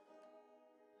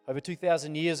Over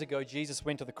 2,000 years ago, Jesus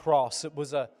went to the cross. It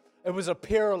was a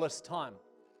perilous time.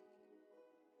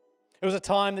 It was a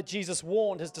time that Jesus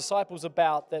warned his disciples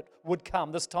about that would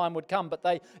come. This time would come, but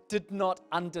they did not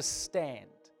understand.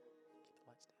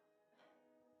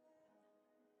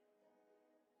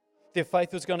 Their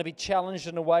faith was going to be challenged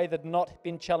in a way that had not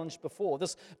been challenged before.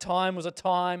 This time was a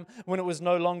time when it was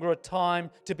no longer a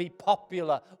time to be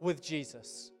popular with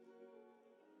Jesus.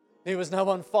 There was no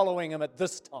one following him at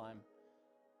this time.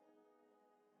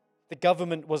 The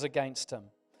government was against him.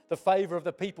 The favor of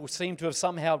the people seemed to have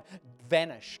somehow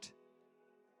vanished.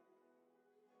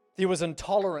 There was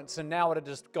intolerance, and now it had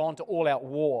just gone to all-out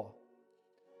war.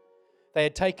 They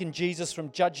had taken Jesus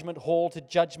from judgment hall to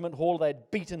judgment hall. They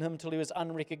had beaten him till he was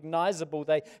unrecognizable.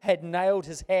 They had nailed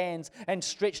his hands and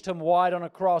stretched him wide on a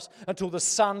cross until the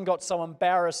sun got so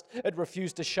embarrassed it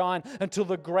refused to shine, until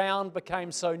the ground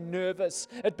became so nervous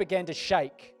it began to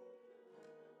shake.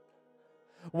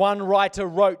 One writer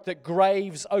wrote that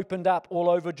graves opened up all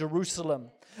over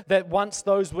Jerusalem, that once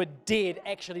those were dead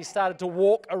actually started to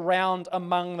walk around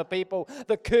among the people.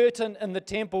 The curtain in the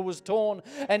temple was torn,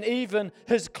 and even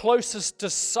his closest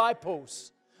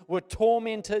disciples were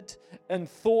tormented in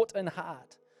thought and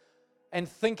heart, and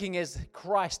thinking as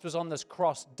Christ was on this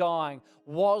cross dying,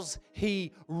 was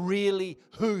he really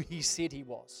who he said he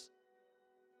was?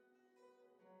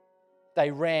 They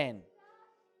ran.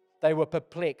 They were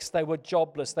perplexed, they were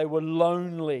jobless, they were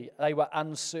lonely, they were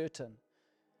uncertain.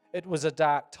 It was a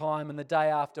dark time, and the day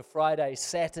after Friday,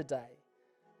 Saturday,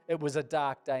 it was a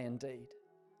dark day indeed.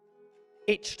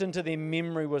 Etched into their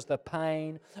memory was the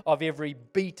pain of every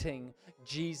beating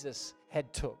Jesus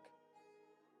had took.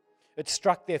 It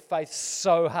struck their faith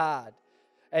so hard,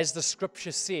 as the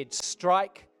scripture said,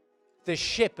 strike the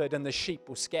shepherd and the sheep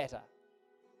will scatter.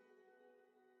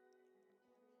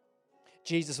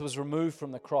 Jesus was removed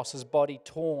from the cross, his body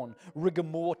torn, rigor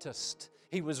mortis.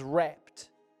 He was wrapped.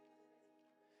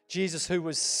 Jesus, who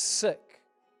was sick,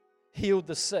 healed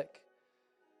the sick,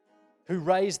 who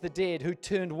raised the dead, who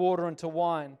turned water into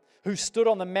wine, who stood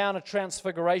on the Mount of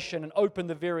Transfiguration and opened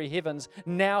the very heavens,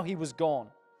 now he was gone.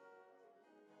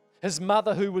 His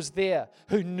mother, who was there,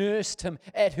 who nursed him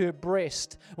at her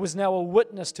breast, was now a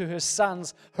witness to her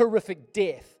son's horrific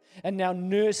death and now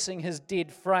nursing his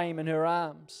dead frame in her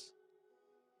arms.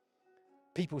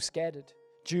 People scattered.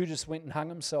 Judas went and hung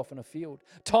himself in a field.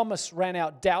 Thomas ran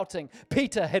out doubting.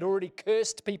 Peter had already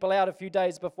cursed people out a few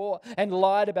days before and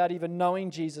lied about even knowing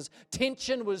Jesus.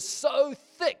 Tension was so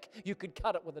thick you could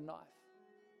cut it with a knife.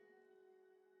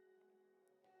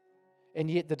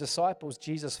 And yet the disciples,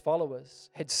 Jesus' followers,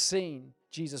 had seen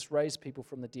Jesus raise people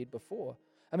from the dead before.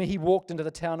 I mean, he walked into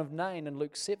the town of Nain in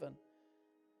Luke 7,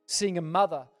 seeing a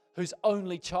mother whose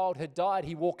only child had died.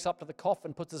 He walks up to the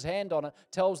coffin, puts his hand on it,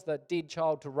 tells the dead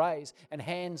child to raise, and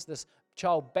hands this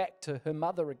child back to her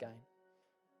mother again.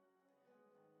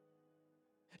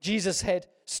 Jesus had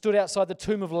stood outside the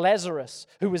tomb of Lazarus,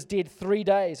 who was dead 3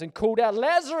 days, and called out,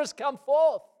 "Lazarus, come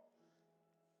forth!"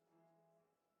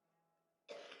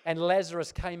 And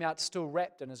Lazarus came out still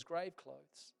wrapped in his grave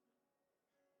clothes.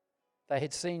 They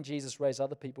had seen Jesus raise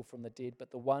other people from the dead, but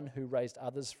the one who raised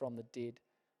others from the dead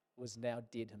was now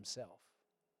dead himself.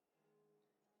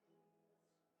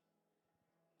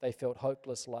 They felt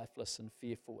hopeless, lifeless, and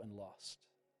fearful and lost.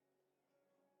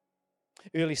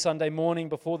 Early Sunday morning,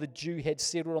 before the dew had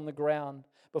settled on the ground,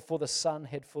 before the sun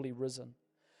had fully risen,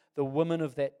 the women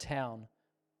of that town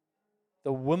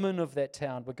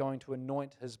were going to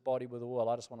anoint his body with oil.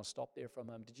 I just want to stop there for a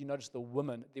moment. Did you notice the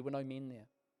women? There were no men there.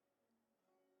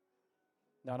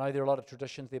 Now, I know there are a lot of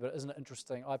traditions there, but isn't it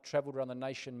interesting? I've traveled around the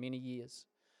nation many years,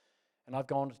 and I've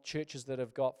gone to churches that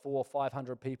have got 400 or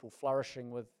 500 people flourishing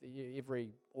with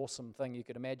every awesome thing you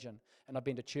could imagine. And I've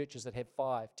been to churches that have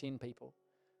 5, 10 people.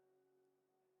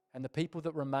 And the people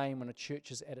that remain when a church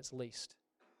is at its least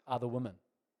are the women,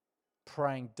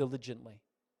 praying diligently,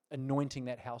 anointing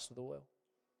that house with oil,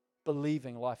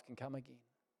 believing life can come again.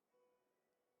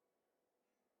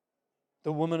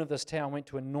 The women of this town went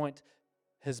to anoint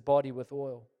his body with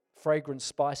oil, fragrant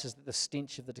spices, that the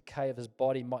stench of the decay of his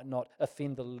body might not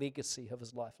offend the legacy of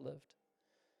his life lived.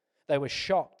 They were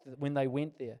shocked that when they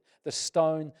went there, the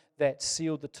stone that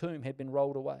sealed the tomb had been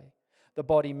rolled away. The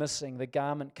body missing, the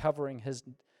garment covering his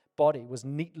body was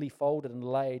neatly folded and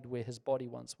laid where his body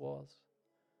once was.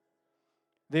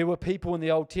 There were people in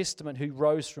the Old Testament who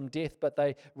rose from death, but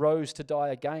they rose to die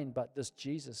again. But this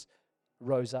Jesus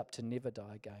rose up to never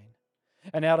die again.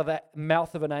 And out of the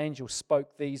mouth of an angel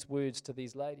spoke these words to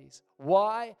these ladies.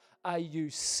 Why are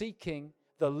you seeking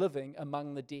the living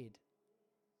among the dead?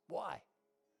 Why?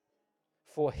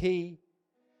 For he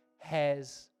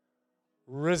has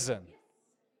risen.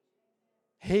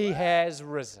 He has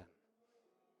risen.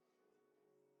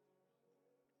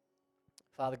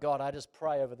 Father God, I just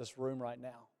pray over this room right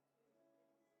now.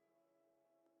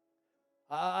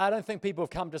 I don't think people have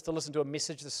come just to listen to a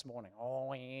message this morning.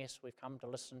 Oh, yes, we've come to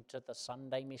listen to the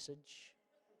Sunday message.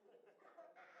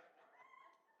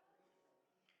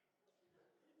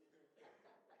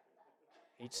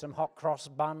 Eat some hot cross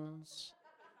buns.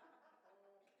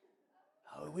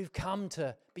 Oh, we've come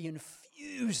to be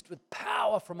infused with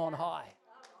power from on high.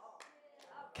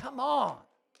 Come on.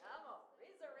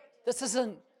 This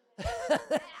isn't,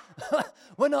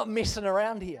 we're not messing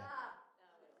around here.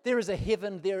 There is a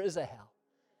heaven, there is a hell.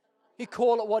 You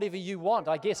call it whatever you want.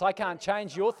 I guess I can't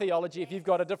change your theology if you've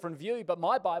got a different view, but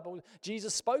my Bible,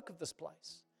 Jesus spoke of this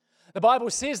place. The Bible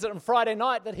says that on Friday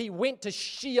night that he went to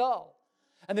Sheol.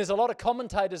 And there's a lot of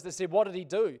commentators that said, what did he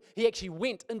do? He actually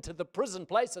went into the prison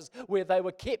places where they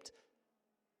were kept.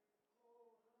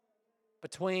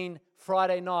 Between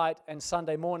Friday night and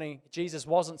Sunday morning, Jesus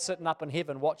wasn't sitting up in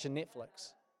heaven watching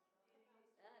Netflix.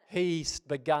 He's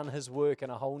begun his work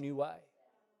in a whole new way.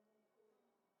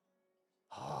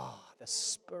 Oh, the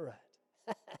Spirit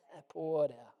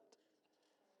poured out.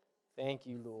 Thank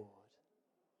you, Lord.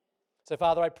 So,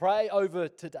 Father, I pray over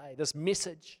today, this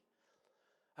message.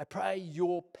 I pray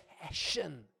your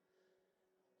passion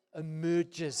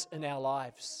emerges in our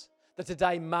lives, that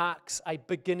today marks a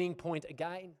beginning point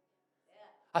again.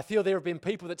 I feel there have been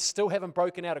people that still haven't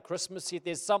broken out of Christmas yet.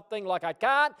 There's something like, I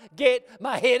can't get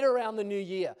my head around the new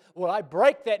year. Well, I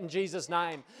break that in Jesus'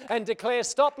 name and declare,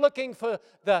 stop looking for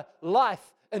the life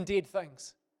in dead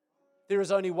things. There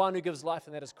is only one who gives life,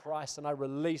 and that is Christ. And I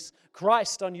release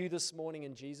Christ on you this morning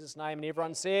in Jesus' name. And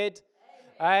everyone said,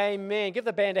 Amen. Give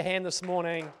the band a hand this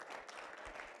morning.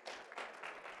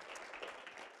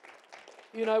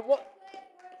 You know what?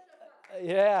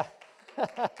 Yeah.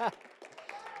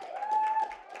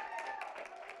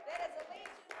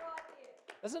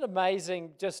 Isn't it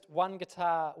amazing? Just one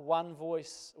guitar, one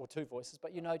voice, or two voices,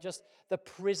 but you know, just the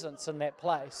presence in that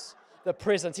place. The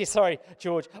presence. Yeah, sorry,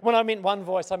 George. When I meant one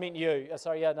voice, I meant you.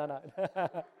 Sorry, yeah, no.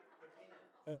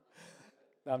 No,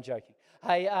 I'm joking.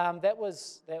 Hey, that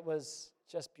was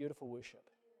just beautiful worship.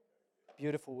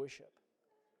 Beautiful worship.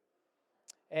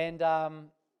 And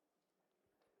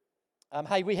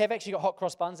hey, we have actually got hot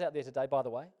cross buns out there today, by the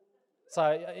way.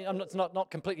 So it's not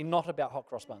completely not about hot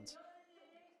cross buns.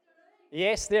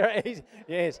 Yes, there is.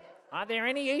 Yes. Are there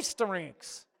any Easter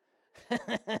eggs?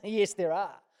 Yes, there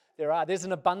are. There are. There's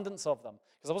an abundance of them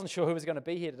because I wasn't sure who was going to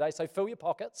be here today. So fill your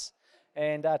pockets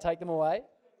and take them away.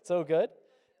 It's all good.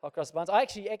 Hot cross buns. I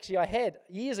had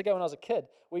years ago when I was a kid.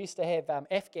 We used to have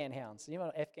Afghan hounds. You know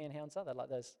what Afghan hounds are? They're like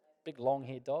those big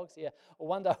long-haired dogs. Yeah. Well,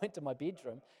 one day I went to my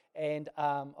bedroom and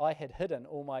I had hidden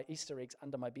all my Easter eggs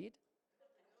under my bed.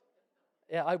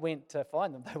 Yeah, I went to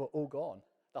find them. They were all gone.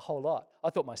 The whole lot. I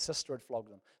thought my sister had flogged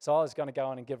them, so I was going to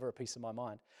go in and give her a piece of my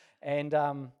mind, and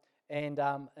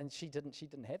she didn't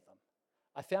have them.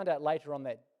 I found out later on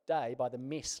that day by the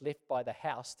mess left by the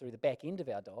house through the back end of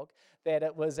our dog that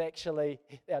it was actually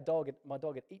my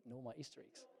dog had eaten all my Easter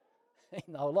eggs,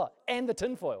 eaten the whole lot, and the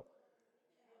tinfoil,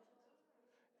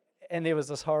 and there was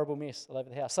this horrible mess all over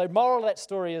the house. So, moral of that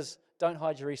story is: don't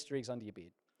hide your Easter eggs under your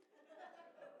bed.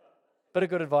 Bit of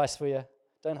good advice for you: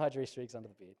 don't hide your Easter eggs under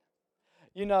the bed.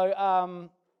 You know,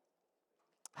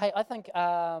 hey, I think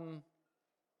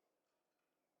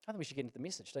we should get into the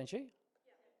message, don't you? Yeah.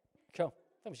 Cool.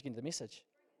 I think we should get into the message.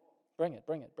 Bring it.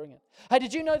 Hey,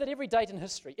 did you know that every date in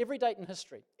history,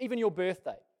 even your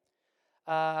birthday,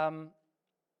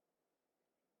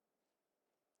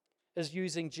 is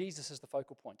using Jesus as the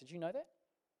focal point? Did you know that?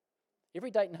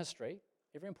 Every date in history,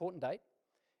 every important date,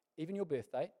 even your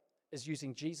birthday, is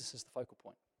using Jesus as the focal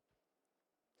point.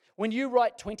 When you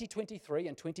write 2023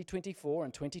 and 2024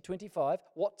 and 2025,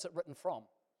 what's it written from?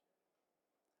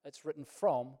 It's written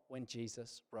from when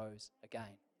Jesus rose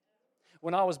again.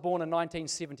 When I was born in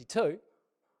 1972,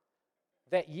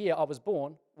 that year I was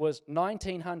born was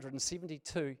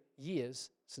 1972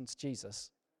 years since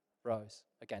Jesus rose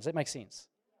again. Does that make sense?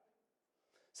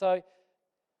 So,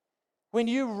 when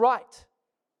you write,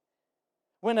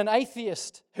 when an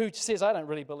atheist who says, I don't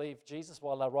really believe Jesus,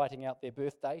 while they're writing out their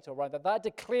birth date, or they're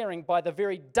declaring by the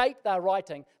very date they're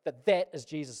writing that is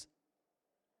Jesus'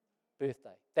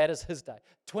 birthday. That is his day.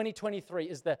 2023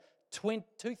 is the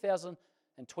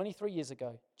 2023 years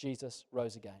ago, Jesus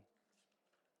rose again.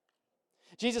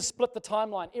 Jesus split the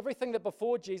timeline. Everything that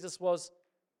before Jesus was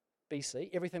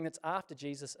BC, everything that's after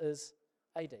Jesus is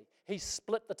AD. He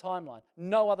split the timeline.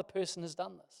 No other person has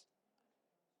done this.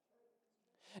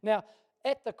 Now,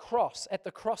 at the cross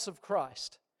of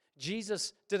Christ,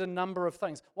 Jesus did a number of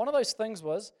things. One of those things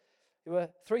was there were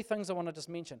three things I want to just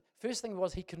mention. First thing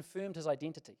was he confirmed his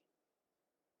identity.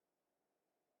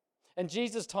 In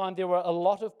Jesus' time, there were a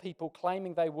lot of people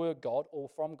claiming they were God or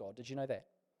from God. Did you know that?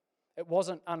 It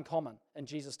wasn't uncommon in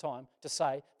Jesus' time to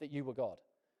say that you were God.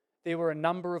 There were a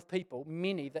number of people,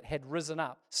 many that had risen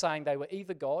up, saying they were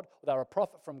either God, or they were a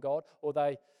prophet from God, or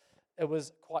it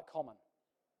was quite common.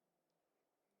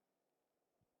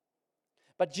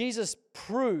 But Jesus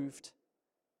proved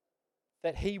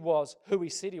that he was who he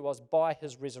said he was by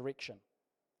his resurrection.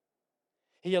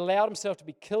 He allowed himself to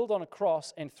be killed on a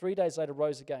cross and 3 days later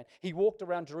rose again. He walked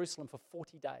around Jerusalem for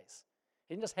 40 days.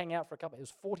 He didn't just hang out for a couple. It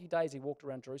was 40 days he walked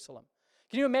around Jerusalem.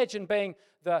 Can you imagine being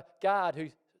the guard who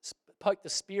poked the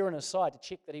spear in his side to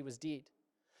check that he was dead?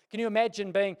 Can you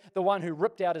imagine being the one who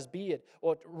ripped out his beard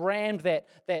or rammed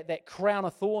that crown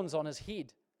of thorns on his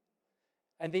head?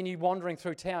 And then you wandering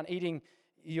through town eating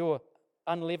your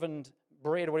unleavened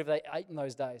bread or whatever they ate in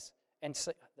those days. And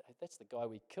say, that's the guy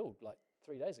we killed like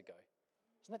 3 days ago.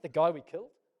 Isn't that the guy we killed?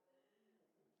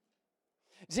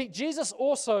 See, Jesus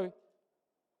also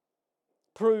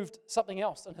proved something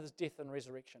else in his death and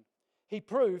resurrection. He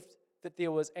proved that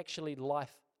there was actually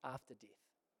life after death.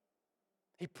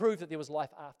 He proved that there was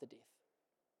life after death.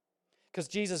 Because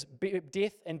Jesus'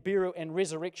 death and burial and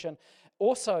resurrection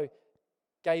also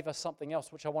gave us something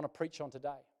else, which I want to preach on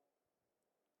today.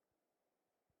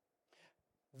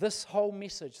 This whole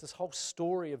message, this whole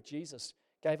story of Jesus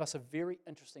gave us a very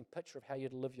interesting picture of how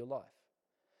you'd live your life.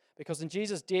 Because in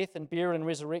Jesus' death and burial and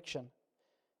resurrection,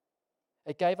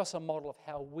 it gave us a model of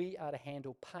how we are to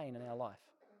handle pain in our life.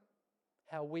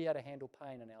 How we are to handle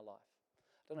pain in our life.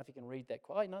 I don't know if you can read that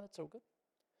quite. No, that's all good.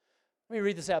 Let me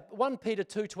read this out. 1 Peter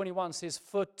 2:21 says,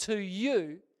 For to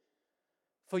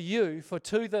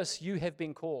this you have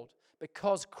been called,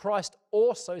 because Christ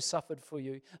also suffered for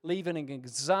you, leaving an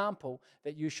example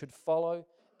that you should follow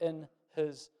in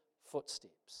his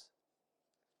footsteps.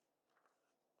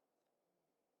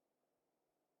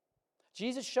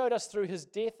 Jesus showed us through his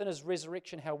death and his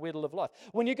resurrection how we're to live life.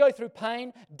 When you go through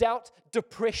pain, doubt,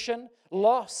 depression,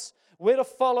 loss, we're to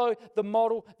follow the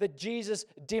model that Jesus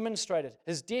demonstrated.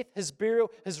 His death, his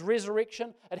burial, his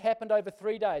resurrection. It happened over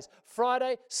 3 days.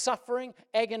 Friday, suffering,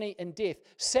 agony, and death.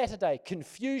 Saturday,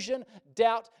 confusion,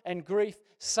 doubt, and grief.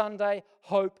 Sunday,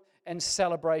 hope and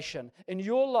celebration. In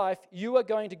your life, you are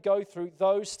going to go through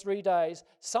those 3 days,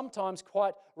 sometimes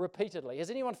quite repeatedly.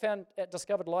 Has anyone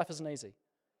discovered life isn't easy?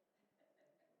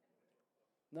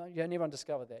 No, you haven't even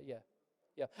discovered that,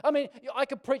 yeah. I mean, I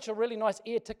could preach a really nice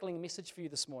ear-tickling message for you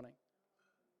this morning.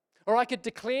 Or I could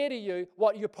declare to you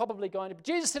what you're probably going to...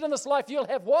 Jesus said in this life, you'll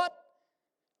have what?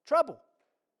 Trouble.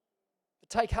 But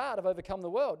take heart, I've overcome the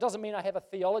world. Doesn't mean I have a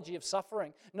theology of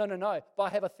suffering. No. But I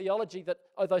have a theology that,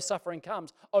 although suffering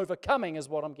comes, overcoming is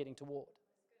what I'm getting toward.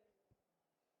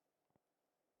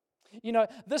 You know,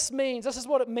 this is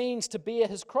what it means to bear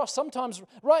his cross. Sometimes,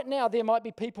 right now, there might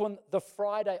be people in the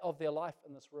Friday of their life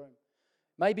in this room.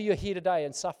 Maybe you're here today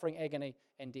in suffering, agony,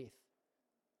 and death.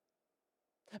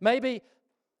 Maybe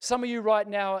some of you right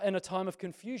now are in a time of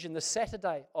confusion, the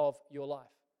Saturday of your life.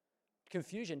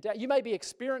 Confusion. You may be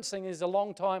experiencing this a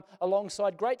long time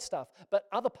alongside great stuff, but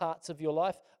other parts of your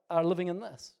life are living in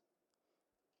this.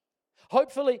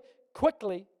 Hopefully,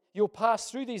 quickly, you'll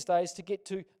pass through these days to get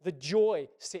to the joy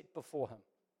set before him.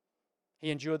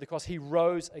 He endured the cross. He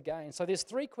rose again. So there's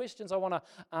 3 questions I want to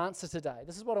answer today.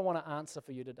 This is what I want to answer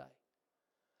for you today.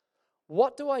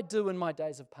 What do I do in my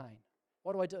days of pain?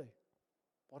 What do I do?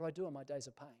 What do I do in my days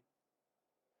of pain?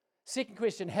 Second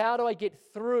question, how do I get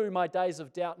through my days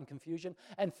of doubt and confusion?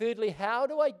 And thirdly, how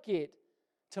do I get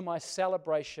to my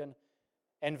celebration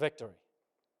and victory?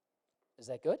 Is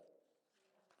that good?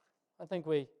 I think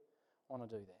we want to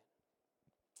do that.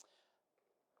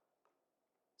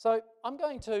 So I'm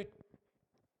going to...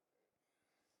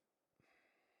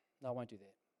 No, I won't do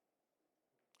that.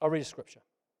 I'll read a scripture.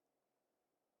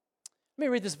 Let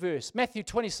me read this verse, Matthew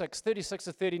 26, 36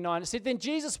 to 39. It said, Then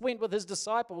Jesus went with his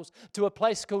disciples to a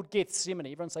place called Gethsemane.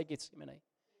 Everyone say Gethsemane.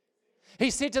 He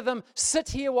said to them, Sit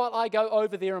here while I go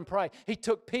over there and pray. He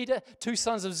took Peter, 2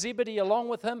 sons of Zebedee, along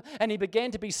with him, and he began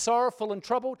to be sorrowful and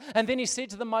troubled. And then he said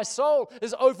to them, My soul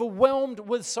is overwhelmed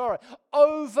with sorrow.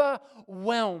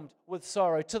 Overwhelmed with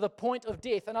sorrow to the point of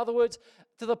death. In other words,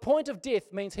 to the point of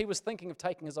death means he was thinking of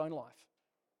taking his own life.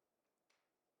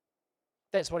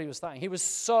 That's what he was saying. He was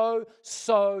so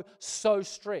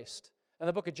stressed. In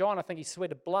the book of John, I think he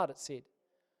sweated blood, it said.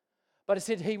 But it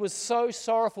said he was so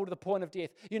sorrowful to the point of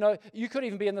death. You know, you could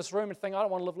even be in this room and think, I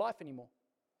don't want to live life anymore.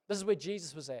 This is where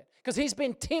Jesus was at. Because he's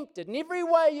been tempted in every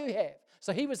way you have.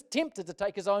 So he was tempted to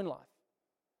take his own life.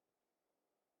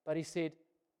 But he said,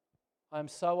 I am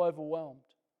so overwhelmed.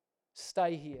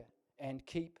 Stay here and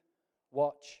keep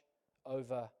watch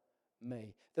over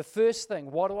me. The first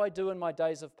thing, what do I do in my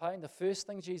days of pain? The first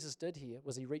thing Jesus did here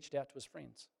was he reached out to his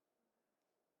friends.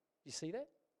 You see that?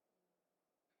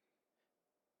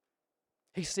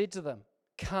 He said to them,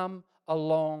 come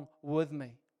along with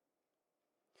me.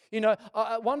 You know,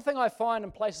 one thing I find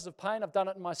in places of pain, I've done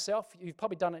it in myself, you've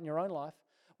probably done it in your own life,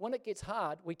 when it gets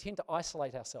hard, we tend to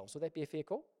isolate ourselves. Would that be a fair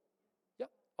call? Yep,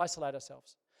 isolate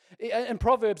ourselves. In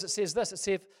Proverbs it says this,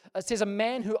 it says a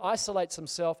man who isolates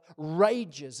himself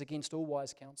rages against all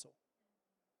wise counsel.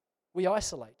 We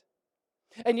isolate.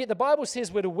 And yet the Bible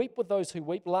says we're to weep with those who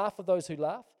weep, laugh with those who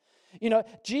laugh. You know,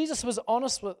 Jesus was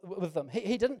honest with them.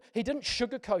 He didn't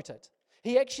sugarcoat it.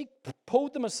 He actually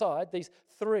pulled them aside, these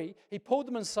three, he pulled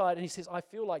them aside and he says, I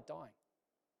feel like dying.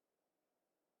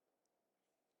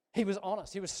 He was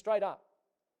honest. He was straight up.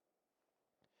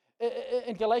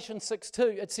 In Galatians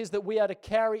 6:2, it says that we are to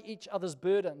carry each other's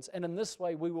burdens, and in this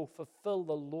way we will fulfill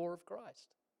the law of Christ.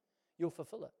 You'll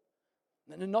fulfill it.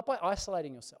 And not by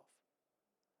isolating yourself.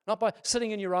 Not by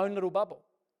sitting in your own little bubble.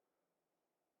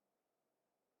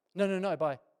 No,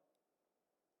 by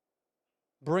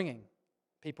bringing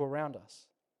people around us.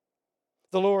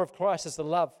 The law of Christ is to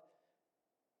love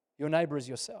your neighbor as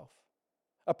yourself.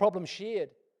 A problem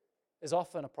shared is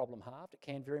often a problem halved. It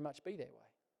can very much be that way.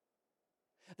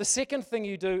 The second thing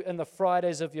you do in the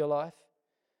Fridays of your life,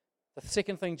 the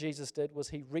second thing Jesus did was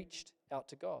he reached out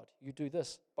to God. You do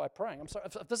this by praying. I'm sorry,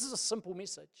 if this is a simple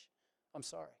message, I'm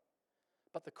sorry.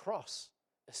 But the cross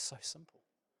is so simple.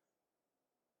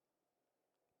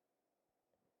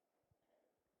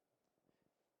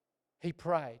 He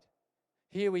prayed.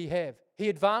 Here we have. He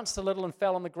advanced a little and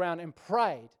fell on the ground and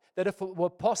prayed that if it were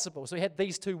possible. So he had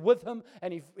these two with him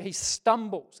and he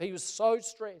stumbles. He was so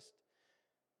stressed.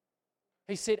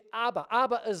 He said, Abba.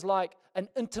 Abba is like an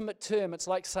intimate term. It's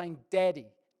like saying daddy,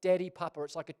 daddy, papa.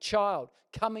 It's like a child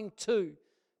coming to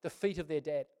the feet of their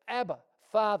dad. Abba,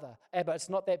 Father, Abba. It's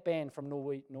not that band from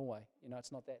Norway. You know,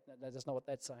 it's not that. That's not what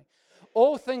that's saying.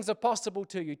 All things are possible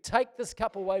to you. Take this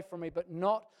cup away from me, but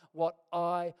not what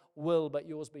I will, but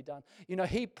yours be done. You know,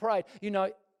 he prayed. You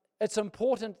know, it's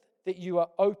important that you are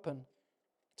open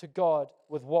to God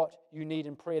with what you need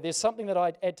in prayer. There's something that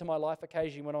I add to my life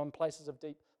occasionally when I'm in places of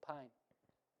deep pain.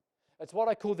 It's what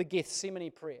I call the Gethsemane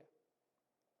prayer.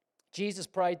 Jesus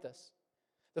prayed this.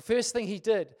 The first thing he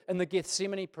did in the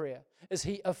Gethsemane prayer is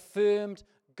he affirmed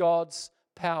God's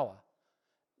power.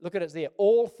 Look at it there.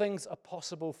 All things are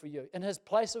possible for you. In his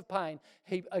place of pain,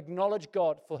 he acknowledged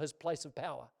God for his place of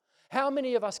power. How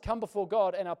many of us come before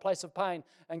God in our place of pain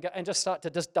and just start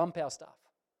to just dump our stuff?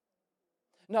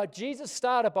 No, Jesus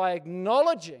started by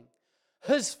acknowledging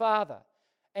his Father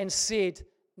and said,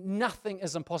 nothing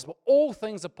is impossible. All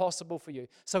things are possible for you.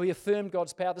 So he affirmed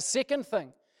God's power. The second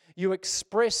thing, you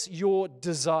express your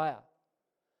desire.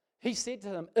 He said to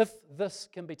them, if this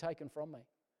can be taken from me,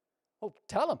 well,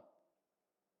 tell him.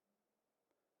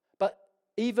 But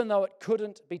even though it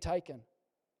couldn't be taken,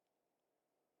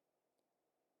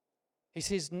 he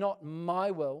says, not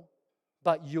my will,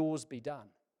 but yours be done.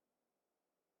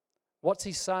 What's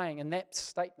he saying in that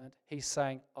statement? He's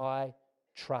saying, I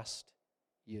trust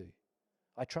you.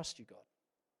 I trust you, God.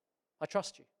 I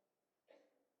trust you.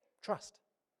 Trust.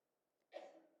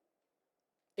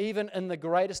 Even in the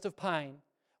greatest of pain,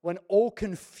 when all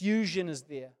confusion is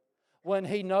there, when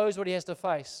he knows what he has to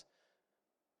face,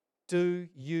 do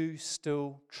you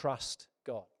still trust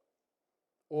God?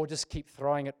 Or just keep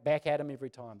throwing it back at him every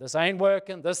time? This ain't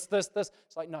working, this. It's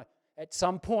like, no. At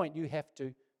some point, you have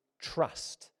to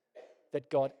trust that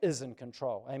God is in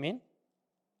control. Amen?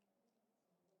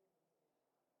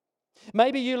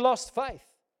 Maybe you lost faith.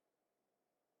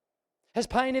 Has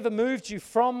pain ever moved you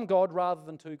from God rather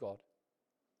than to God?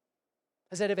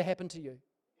 Has that ever happened to you?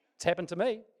 It's happened to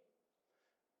me.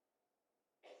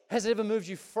 Has it ever moved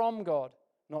you from God,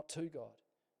 not to God?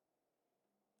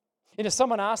 You know,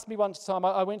 someone asked me one time,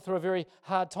 I went through a very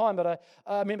hard time, but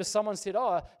I remember someone said,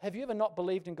 have you ever not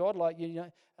believed in God like you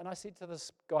know? And I said to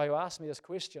this guy who asked me this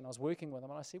question, I was working with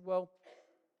him, and I said, well,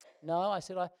 no. I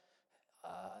said,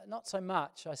 not so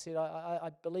much. I said, I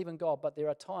believe in God, but there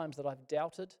are times that I've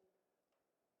doubted.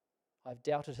 I've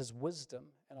doubted his wisdom,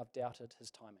 and I've doubted his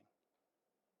timing.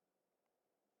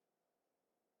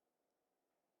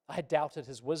 I had doubted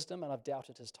his wisdom, and I've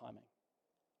doubted his timing.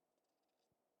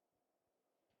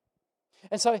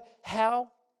 And so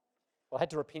well, I had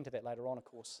to repent of that later on, of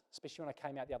course, especially when I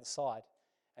came out the other side,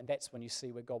 and that's when you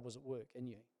see where God was at work in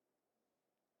you.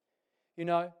 You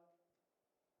know,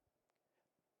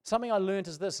 something I learned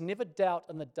is this: never doubt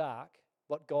in the dark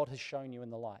what God has shown you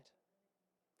in the light.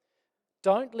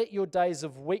 Don't let your days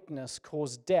of weakness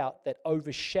cause doubt that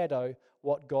overshadow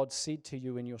what God said to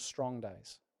you in your strong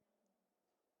days.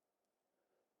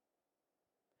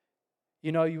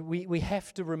 You know, we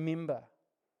have to remember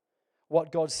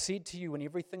what God said to you when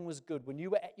everything was good, when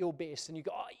you were at your best, and you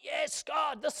go, oh, yes,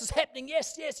 God, this is happening.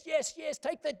 Yes, yes, yes, yes,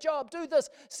 take that job, do this,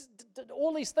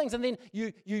 all these things. And then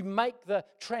you make the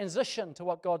transition to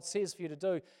what God says for you to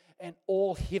do, and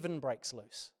all heaven breaks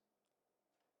loose.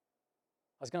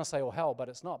 I was going to say all hell, but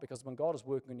it's not, because when God is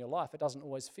working in your life, it doesn't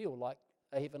always feel like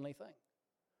a heavenly thing.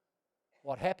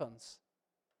 What happens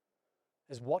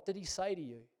is, what did He say to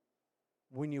you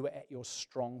when you were at your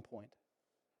strong point?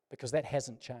 Because that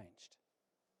hasn't changed.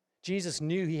 Jesus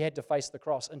knew He had to face the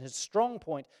cross. In His strong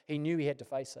point, He knew He had to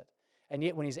face it. And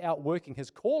yet when He's out working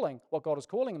His calling, what God is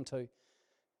calling Him to,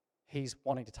 He's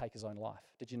wanting to take His own life.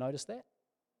 Did you notice that?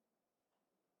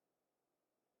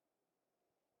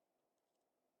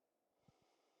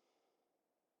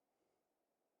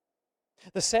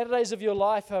 The Saturdays of your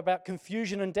life are about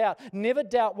confusion and doubt. Never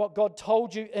doubt what God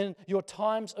told you in your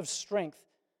times of strength.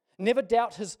 Never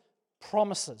doubt His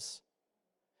promises.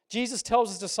 Jesus tells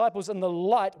His disciples in the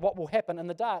light what will happen in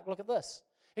the dark. Look at this.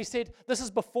 He said, this is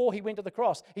before He went to the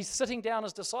cross. He's sitting down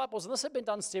His disciples, and this had been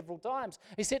done several times.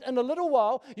 He said, in a little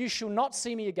while you shall not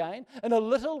see me again. In a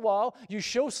little while you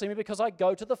shall see me, because I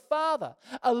go to the Father.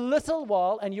 A little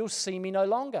while and you'll see me no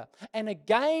longer. And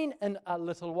again in a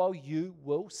little while you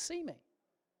will see me.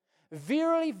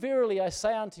 Verily, verily, I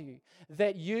say unto you,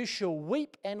 that you shall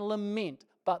weep and lament,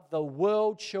 but the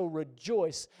world shall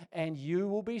rejoice, and you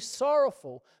will be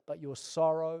sorrowful, but your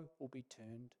sorrow will be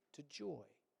turned to joy.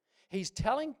 He's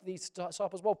telling these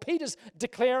disciples, well, Peter's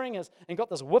declaring and got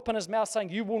this whip in his mouth saying,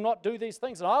 you will not do these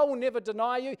things, and I will never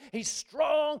deny you. He's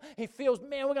strong. He feels,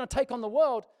 man, we're going to take on the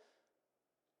world.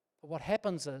 But what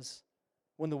happens is,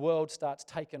 when the world starts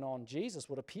taking on Jesus,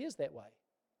 what appears that way,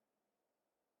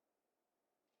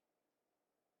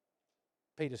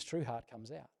 Peter's true heart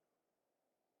comes out.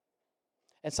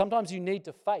 And sometimes you need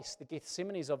to face the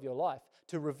Gethsemanes of your life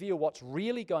to reveal what's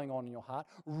really going on in your heart,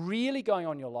 really going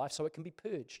on in your life, so it can be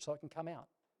purged, so it can come out.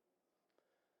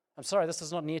 I'm sorry, this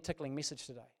is not an ear-tickling message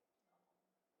today.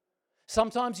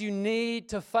 Sometimes you need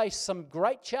to face some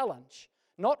great challenge.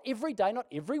 Not every day, not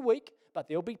every week, but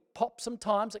there'll be some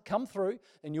times that come through,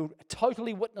 and you'll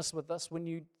totally witness with this when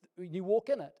you walk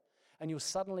in it. And you'll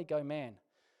suddenly go, man,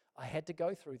 I had to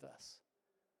go through this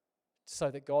so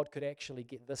that God could actually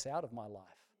get this out of my life.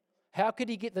 How could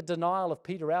He get the denial of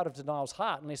Peter out of denial's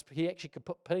heart unless He actually could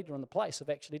put Peter in the place of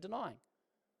actually denying?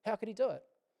 How could He do it?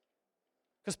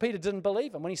 Because Peter didn't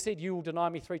believe Him. When He said, you will deny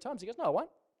me 3 times, he goes, no, I won't.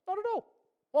 Not at all.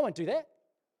 I won't do that.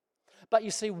 But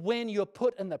you see, when you're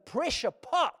put in the pressure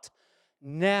pot,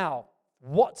 now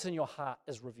what's in your heart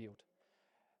is revealed.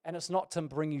 And it's not to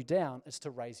bring you down, it's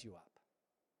to raise you up.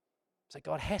 So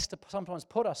God has to sometimes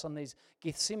put us on these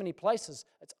Gethsemane places.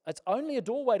 It's only a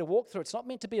doorway to walk through. It's not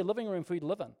meant to be a living room for you to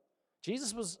live in.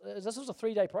 This was a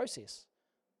 3-day process.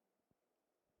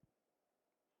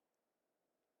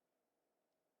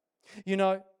 You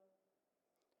know,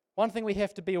 one thing we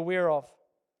have to be aware of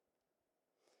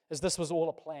is this was all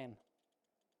a plan.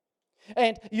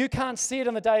 And you can't see it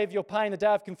in the day of your pain, the day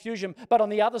of confusion, but on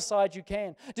the other side you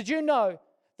can. Did you know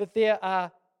that there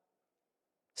are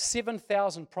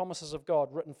 7,000 promises of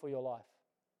God written for your life?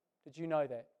 Did you know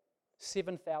that?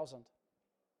 7,000.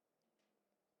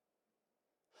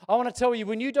 I want to tell you,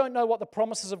 when you don't know what the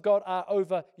promises of God are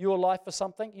over your life for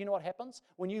something, you know what happens?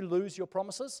 When you lose your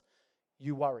promises,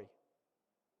 you worry.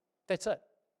 That's it.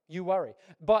 You worry.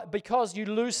 But because you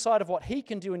lose sight of what He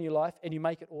can do in your life, and you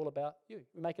make it all about you.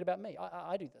 You make it about me.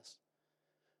 I do this.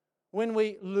 When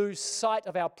we lose sight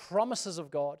of our promises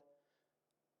of God,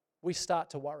 we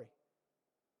start to worry.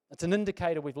 It's an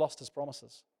indicator we've lost His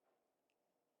promises.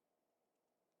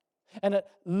 And it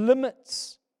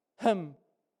limits Him.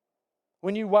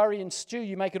 When you worry and stew,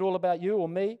 you make it all about you or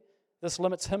me. This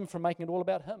limits Him from making it all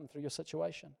about Him through your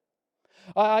situation.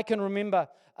 I can remember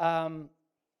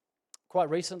quite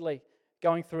recently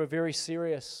going through a very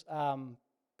serious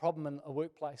problem in a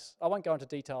workplace. I won't go into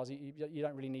details. You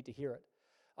don't really need to hear it.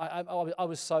 I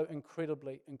was so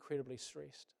incredibly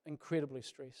stressed. Incredibly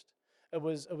stressed. It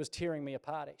was tearing me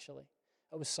apart, actually.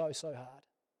 It was so hard.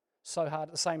 So hard.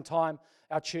 At the same time,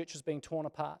 our church was being torn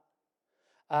apart.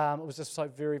 It was just so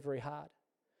very, very hard.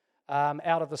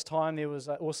 Out of this time, there was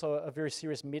also a very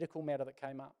serious medical matter that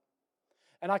came up.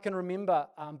 And I can remember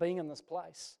being in this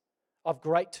place of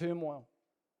great turmoil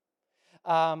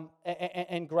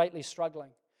and greatly struggling.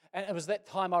 And it was that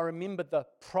time I remembered the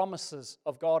promises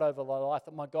of God over my life,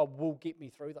 that my God will get me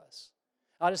through this.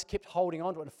 I just kept holding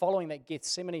on to it and following that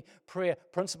Gethsemane prayer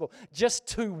principle. Just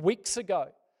 2 weeks ago,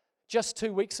 Just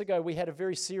 2 weeks ago, we had a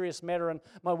very serious matter in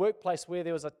my workplace where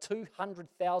there was a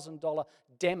 $200,000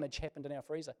 damage happened in our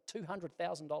freezer.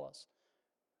 $200,000.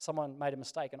 Someone made a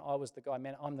mistake, and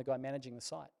I'm the guy managing the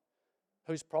site.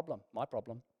 Whose problem? My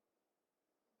problem.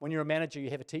 When you're a manager, you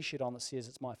have a T-shirt on that says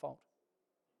it's my fault.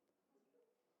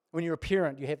 When you're a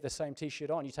parent, you have the same T-shirt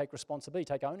on. You take responsibility,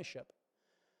 take ownership.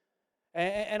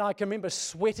 And I can remember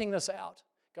sweating this out,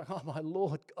 going, oh my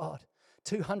Lord God,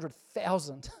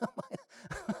 200,000.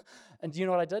 And do you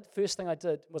know what I did? First thing I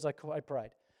did was I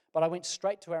prayed. But I went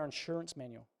straight to our insurance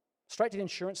manual, straight to the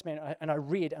insurance manual, and I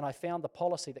read and I found the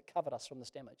policy that covered us from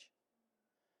this damage.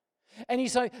 And you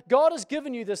say, God has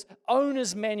given you this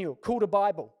owner's manual called a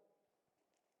Bible,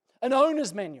 an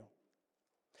owner's manual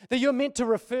that you're meant to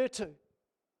refer to,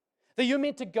 that you're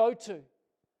meant to go to.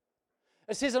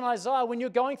 It says in Isaiah, when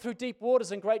you're going through deep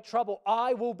waters and great trouble,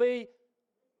 I will be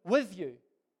with you.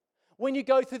 When you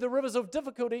go through the rivers of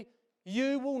difficulty,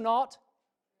 you will not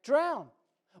drown.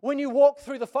 When you walk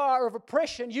through the fire of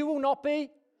oppression, you will not be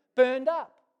burned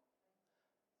up.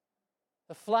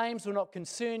 The flames will not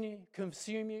consume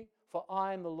you, for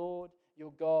I am the Lord,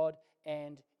 your God,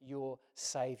 and your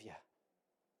Savior.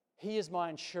 He is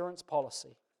my insurance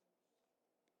policy.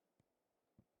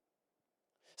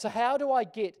 So how do I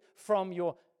get from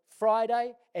your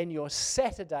Friday and your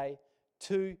Saturday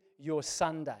to your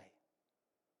Sunday?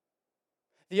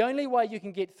 The only way you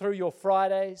can get through your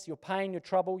Fridays, your pain, your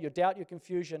trouble, your doubt, your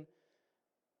confusion,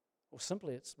 well,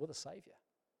 simply it's with a Savior.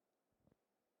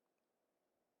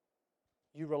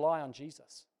 You rely on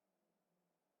Jesus.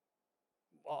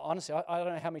 Honestly, I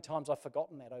don't know how many times I've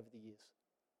forgotten that over the years.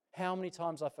 How many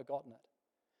times I've forgotten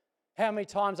it. How many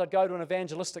times I'd go to an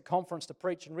evangelistic conference to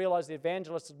preach and realize the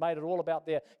evangelists had made it all about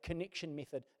their connection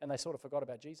method and they sort of forgot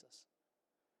about Jesus.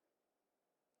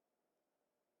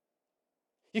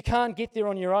 You can't get there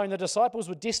on your own. The disciples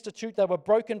were destitute. They were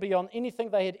broken beyond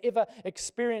anything they had ever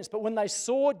experienced. But when they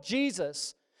saw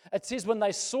Jesus, it says when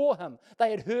they saw him,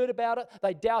 they had heard about it,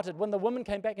 they doubted. When the woman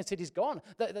came back and said, he's gone,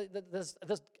 this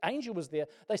angel was there,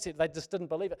 they said they just didn't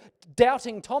believe it.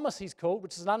 Doubting Thomas, he's called,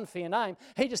 which is an unfair name.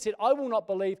 He just said, I will not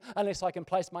believe unless I can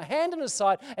place my hand in his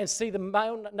side and see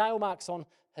the nail marks on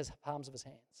his palms of his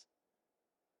hands.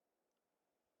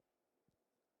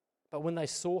 But when they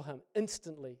saw him,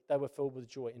 instantly they were filled with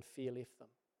joy and fear left them.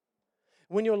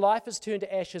 When your life is turned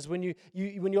to ashes, when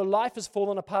your life has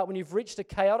fallen apart, when you've reached a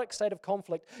chaotic state of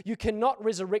conflict, you cannot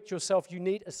resurrect yourself. You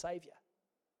need a Savior.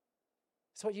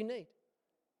 That's what you need.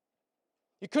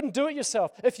 You couldn't do it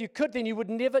yourself. If you could, then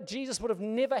Jesus would have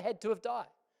never had to have died.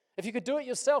 If you could do it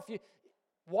yourself,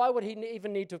 why would he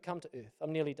even need to have come to earth?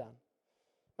 I'm nearly done.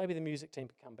 Maybe the music team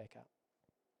could come back up.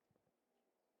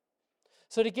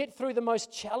 So to get through the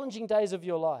most challenging days of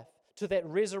your life, to that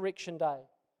resurrection day,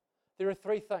 there are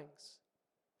 3 things.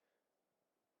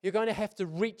 You're going to have to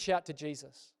reach out to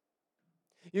Jesus.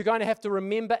 You're going to have to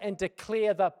remember and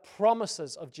declare the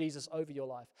promises of Jesus over your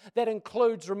life. That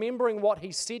includes remembering what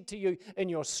he said to you in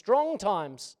your strong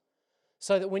times,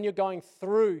 so that when you're going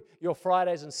through your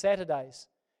Fridays and Saturdays,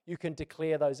 you can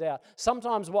declare those out.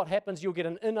 Sometimes what happens, you'll get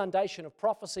an inundation of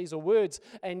prophecies or words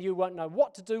and you won't know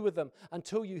what to do with them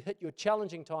until you hit your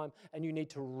challenging time and you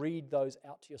need to read those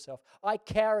out to yourself. I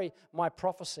carry my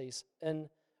prophecies in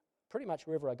pretty much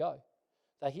wherever I go.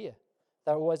 They're here.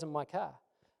 They're always in my car.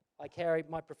 I carry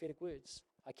my prophetic words.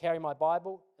 I carry my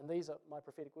Bible, and these are my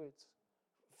prophetic words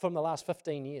from the last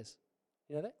 15 years.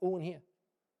 You know that? All in here.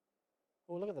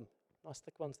 Oh, look at them. Nice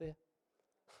thick ones there.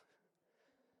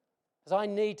 Because I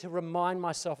need to remind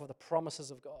myself of the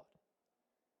promises of God.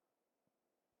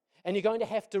 And you're going to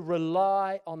have to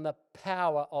rely on the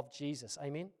power of Jesus.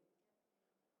 Amen?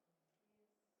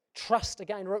 Trust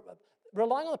again.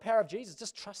 Relying on the power of Jesus,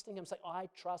 just trusting him, saying, I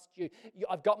trust you.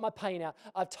 I've got my pain out.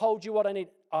 I've told you what I need.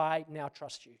 I now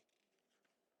trust you.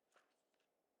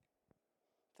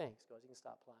 Thanks, guys. You can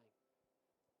start playing.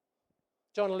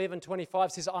 John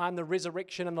 11:25 says, I am the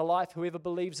resurrection and the life. Whoever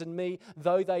believes in me,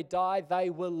 though they die, they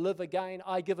will live again.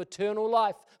 I give eternal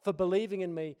life for believing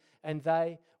in me, and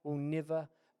they will never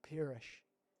perish.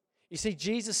 You see,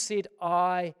 Jesus said,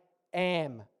 I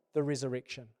am the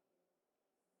resurrection.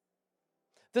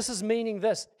 This is meaning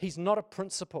this. He's not a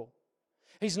principle.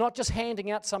 He's not just handing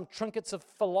out some trinkets of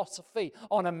philosophy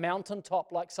on a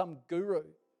mountaintop like some guru.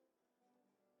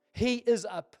 He is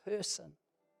a person.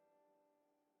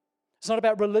 It's not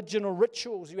about religion or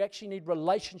rituals. You actually need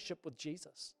relationship with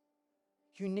Jesus.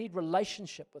 You need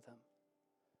relationship with him.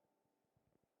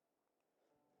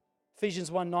 Ephesians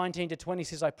 1:19-20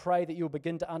 says, I pray that you'll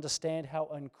begin to understand how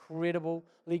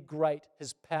incredibly great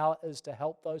his power is to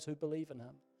help those who believe in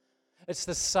him. It's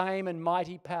the same and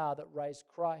mighty power that raised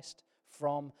Christ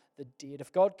from the dead.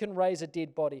 If God can raise a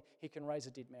dead body, He can raise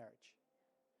a dead marriage.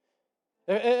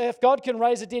 If God can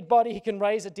raise a dead body, He can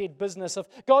raise a dead business. If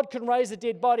God can raise a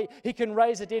dead body, He can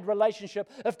raise a dead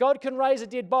relationship. If God can raise a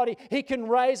dead body, He can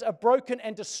raise a broken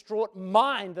and distraught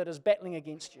mind that is battling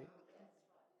against you.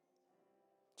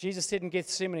 Jesus said in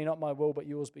Gethsemane, not my will, but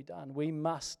yours be done. We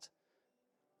must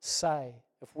say,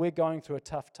 if we're going through a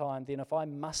tough time, then if I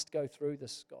must go through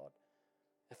this, God,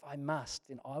 if I must,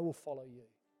 then I will follow you.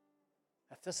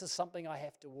 If this is something I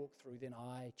have to walk through, then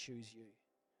I choose you.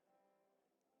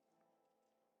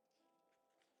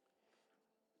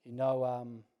 You know,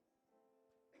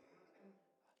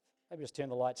 maybe just turn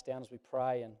the lights down as we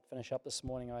pray and finish up this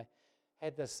morning. I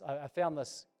found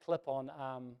this clip on,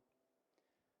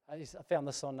 I found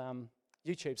this on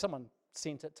YouTube. Someone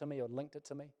sent it to me or linked it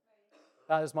to me.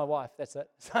 It was my wife, that's it.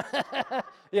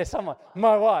 Yeah,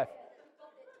 my wife.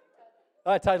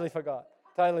 I totally forgot.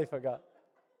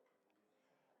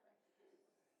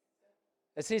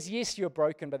 It says, yes, you're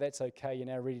broken, but that's okay. You're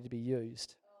now ready to be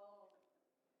used.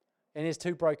 And there's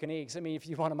 2 broken eggs. I mean, if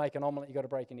you want to make an omelette, you've got to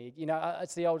break an egg. You know,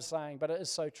 it's the old saying, but it is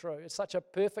so true. It's such a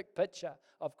perfect picture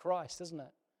of Christ, isn't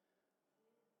it?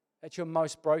 At your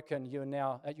most broken, you're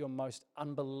now at your most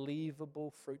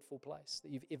unbelievable, fruitful place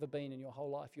that you've ever been in your whole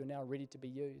life. You're now ready to be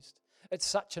used. It's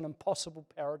such an impossible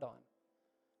paradigm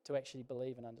to actually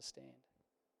believe and understand.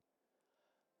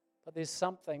 But there's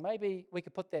something, maybe we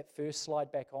could put that first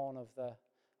slide back on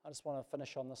I just want to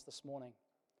finish on this morning.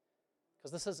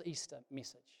 Because this is Easter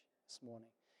message this morning.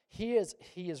 He is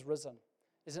risen.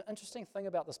 There's an interesting thing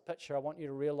about this picture I want you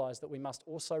to realize that we must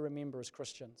also remember as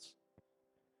Christians.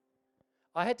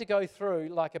 I had to go through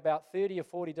like about 30 or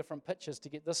 40 different pictures to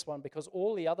get this one because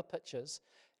all the other pictures,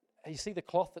 you see the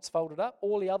cloth that's folded up?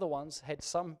 All the other ones had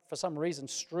for some reason,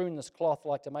 strewn this cloth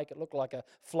like to make it look like a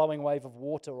flowing wave of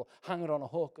water or hung it on a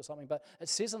hook or something. But it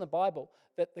says in the Bible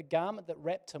that the garment that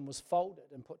wrapped him was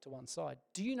folded and put to one side.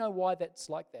 Do you know why that's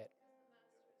like that?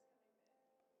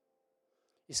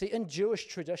 You see, in Jewish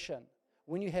tradition,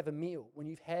 when you have a meal, when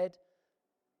you've had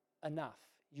enough,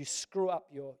 you screw up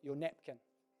your napkin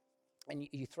and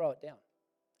you throw it down.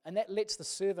 And that lets the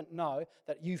servant know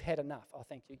that you've had enough. Oh,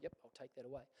 thank you. Yep, I'll take that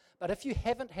away. But if you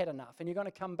haven't had enough and you're going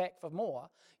to come back for more,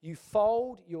 you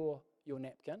fold your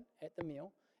napkin at the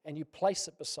meal and you place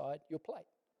it beside your plate.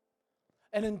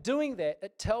 And in doing that,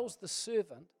 it tells the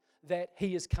servant that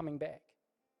he is coming back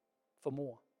for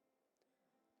more.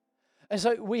 And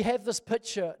so we have this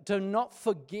picture. Do not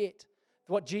forget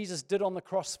what Jesus did on the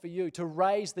cross for you, to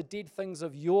raise the dead things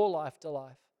of your life to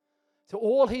life. To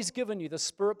all He's given you, the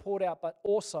Spirit poured out, but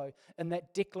also in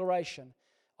that declaration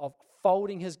of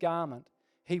folding His garment,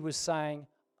 He was saying,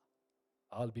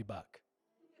 I'll be back.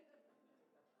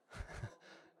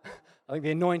 I think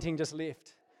the anointing just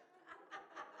left.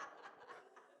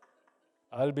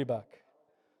 I'll be back.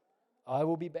 I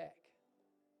will be back.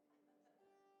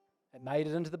 It made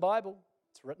it into the Bible.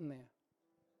 It's written there.